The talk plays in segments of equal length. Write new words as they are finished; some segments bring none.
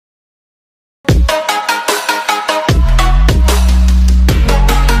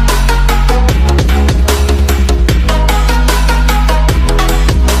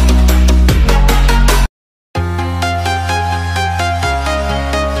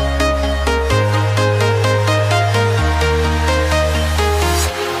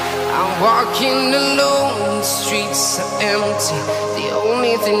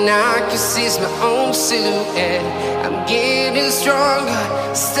and I can see my own silhouette. I'm getting stronger,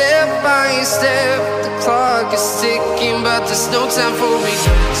 step by step. The clock is ticking, but there's no time for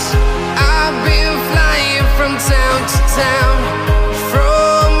regrets. I've been flying from town to town,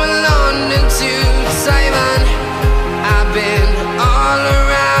 from London to Taiwan. I've been all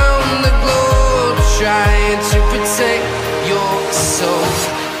around the globe, trying to protect your soul.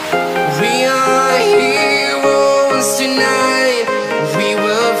 We are heroes tonight. We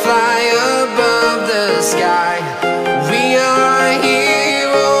will fly above the sky. We are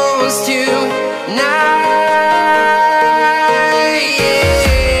heroes tonight.